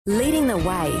Leading the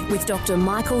Way with Dr.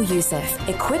 Michael Youssef,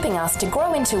 equipping us to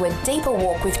grow into a deeper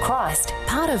walk with Christ.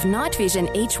 Part of Night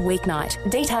Vision each weeknight.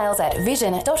 Details at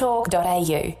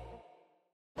vision.org.au.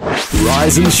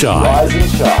 Rise and Shine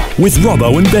with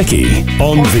Robbo and Becky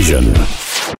on Vision.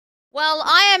 Well,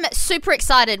 I am super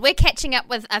excited. We're catching up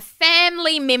with a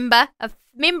family member,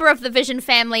 of the Vision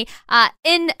family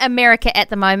in America at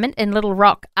the moment, in Little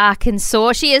Rock,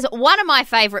 Arkansas. She is one of my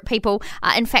favourite people.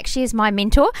 In fact, she is my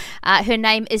mentor. Her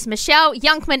name is Michelle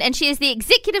Youngman, and she is the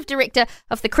Executive Director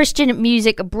of the Christian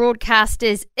Music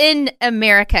Broadcasters in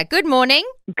America. Good morning.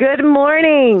 Good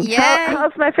morning. Yeah.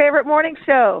 How's my favorite morning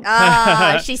show?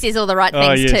 She says all the right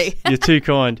things too. You're too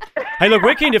kind. Hey, look,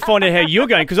 we're keen to find out how you're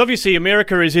going, because obviously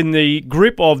America is in the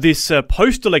grip of this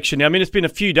post-election now. I mean, it's been a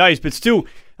few days, but still,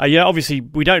 obviously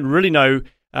we don't really know,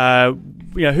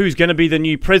 who's going to be the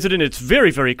new president. It's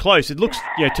very, very close. It looks,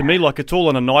 to me like it's all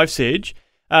on a knife's edge.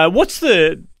 What's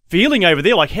the feeling over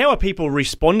there? Like, how are people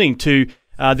responding to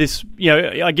this,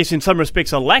 I guess in some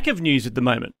respects, a lack of news at the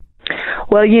moment?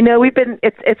 Well,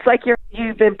 it's like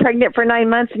you've been pregnant for 9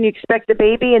 months and you expect a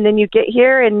baby, and then you get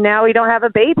here and now we don't have a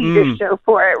baby to show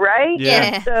for it, right?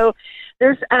 Yeah. So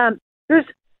there's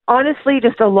honestly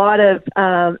just a lot of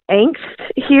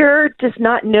angst here, just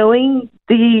not knowing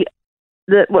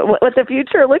what the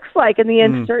future looks like, and the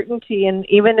uncertainty, and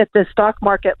even at the stock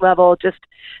market level, just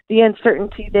the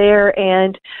uncertainty there,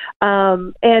 and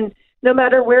no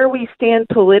matter where we stand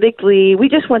politically, we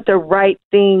just want the right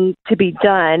thing to be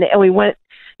done. And we want,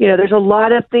 there's a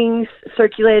lot of things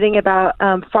circulating about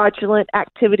fraudulent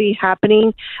activity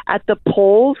happening at the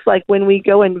polls, like when we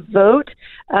go and vote.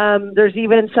 There's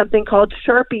even something called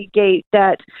Sharpie Gate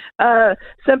that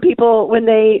some people, when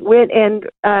they went and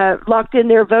locked in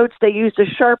their votes, they used a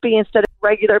Sharpie instead of a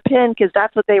regular pen because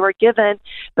that's what they were given,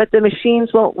 but the machines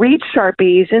won't read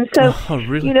Sharpies. And so,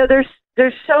 really?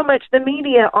 There's so much. The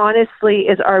media, honestly,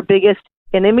 is our biggest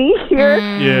enemy here,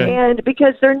 and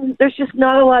because there's just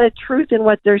not a lot of truth in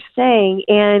what they're saying,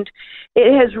 and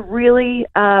it has really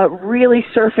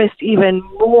surfaced even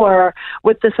more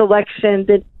with this election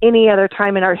than any other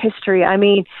time in our history. I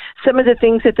mean, some of the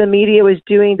things that the media was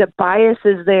doing, the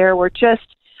biases there were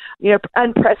just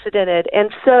unprecedented,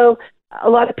 and so a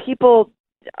lot of people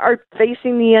are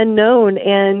facing the unknown.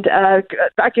 And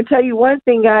I can tell you one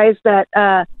thing, guys, that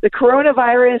the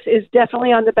coronavirus is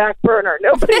definitely on the back burner.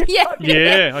 Nobody's I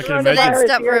can imagine. Let's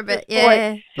stop for a bit.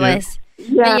 Yeah, bless.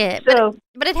 Yeah.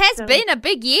 But it has been a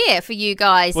big year for you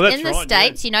guys in the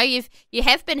States. Yeah. You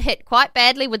have been hit quite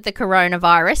badly with the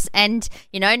coronavirus, and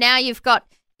now you've got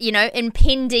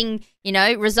impending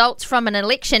results from an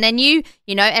election, and you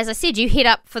as I said, you head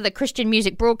up for the Christian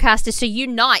Music Broadcasters, so you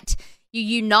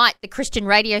unite the Christian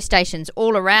radio stations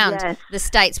all around the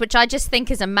States, which I just think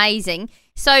is amazing.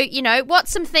 So,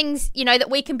 what's some things, that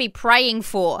we can be praying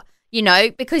for,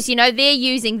 because, they're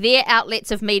using their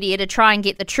outlets of media to try and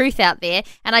get the truth out there.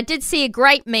 And I did see a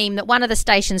great meme that one of the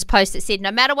stations posted that said, no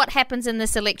matter what happens in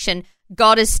this election,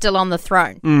 God is still on the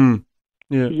throne.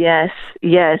 Yeah.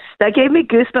 Yes. That gave me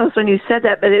goosebumps when you said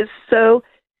that, but it's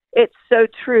so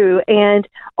true. And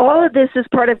all of this is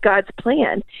part of God's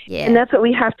plan. Yeah. And that's what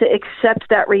we have to accept,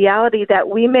 that reality that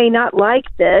we may not like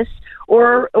this,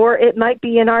 or it might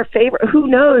be in our favor. Who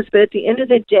knows? But at the end of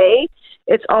the day,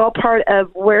 it's all part of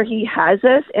where He has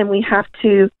us, and we have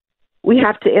to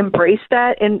embrace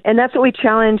that. And that's what we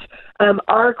challenge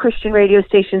our Christian radio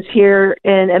stations here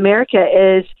in America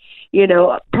is,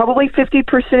 probably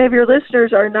 50% of your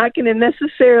listeners are not going to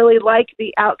necessarily like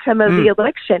the outcome of the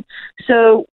election.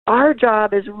 So our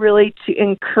job is really to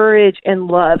encourage and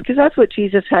love, because that's what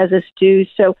Jesus has us do.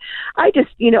 So I just,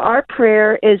 our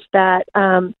prayer is that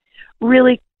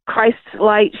really Christ's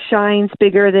light shines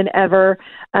bigger than ever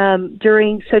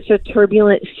during such a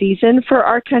turbulent season for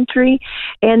our country,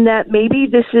 and that maybe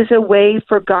this is a way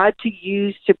for God to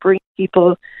use to bring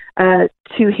people to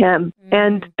Him.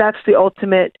 And that's the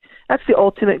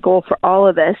ultimate goal for all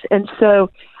of us. And so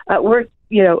we're,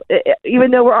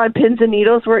 even though we're on pins and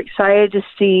needles, we're excited to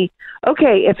see,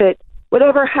 okay,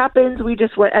 whatever happens, we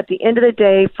just want, at the end of the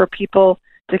day, for people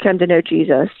to come to know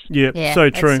Jesus. Yeah, so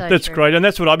true. That's great. And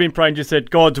that's what I've been praying, just that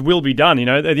God's will be done.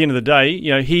 At the end of the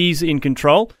day, He's in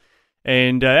control.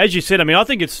 And as you said, I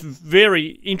think it's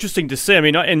very interesting to see.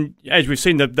 And as we've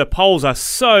seen, the polls are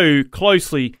so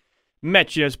closely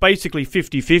matched. It's basically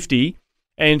 50-50.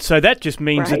 And so that just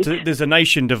means that there's a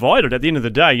nation divided at the end of the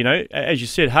day. As you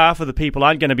said, half of the people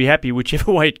aren't going to be happy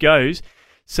whichever way it goes.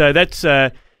 So that's,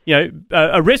 a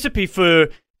recipe for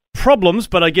problems,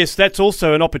 but I guess that's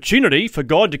also an opportunity for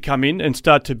God to come in and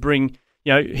start to bring,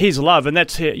 His love. And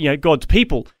that's, God's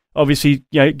people obviously,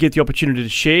 get the opportunity to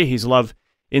share His love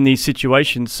in these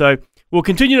situations. So we'll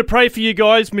continue to pray for you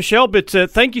guys, Michelle, but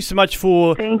thank you so much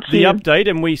for the update,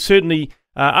 and we certainly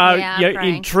are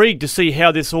intrigued to see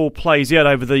how this all plays out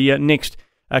over the next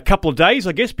couple of days,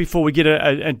 I guess, before we get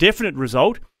a definite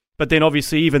result, but then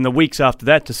obviously even the weeks after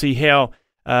that to see how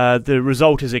the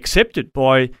result is accepted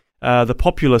by the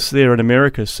populace there in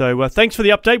America. So thanks for the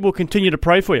update. We'll continue to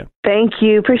pray for you. Thank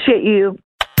you. Appreciate you.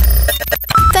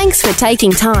 Thanks for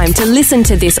taking time to listen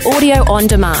to this audio on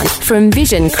demand from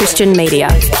Vision Christian Media.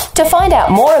 To find out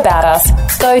more about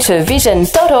us, go to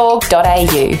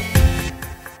vision.org.au.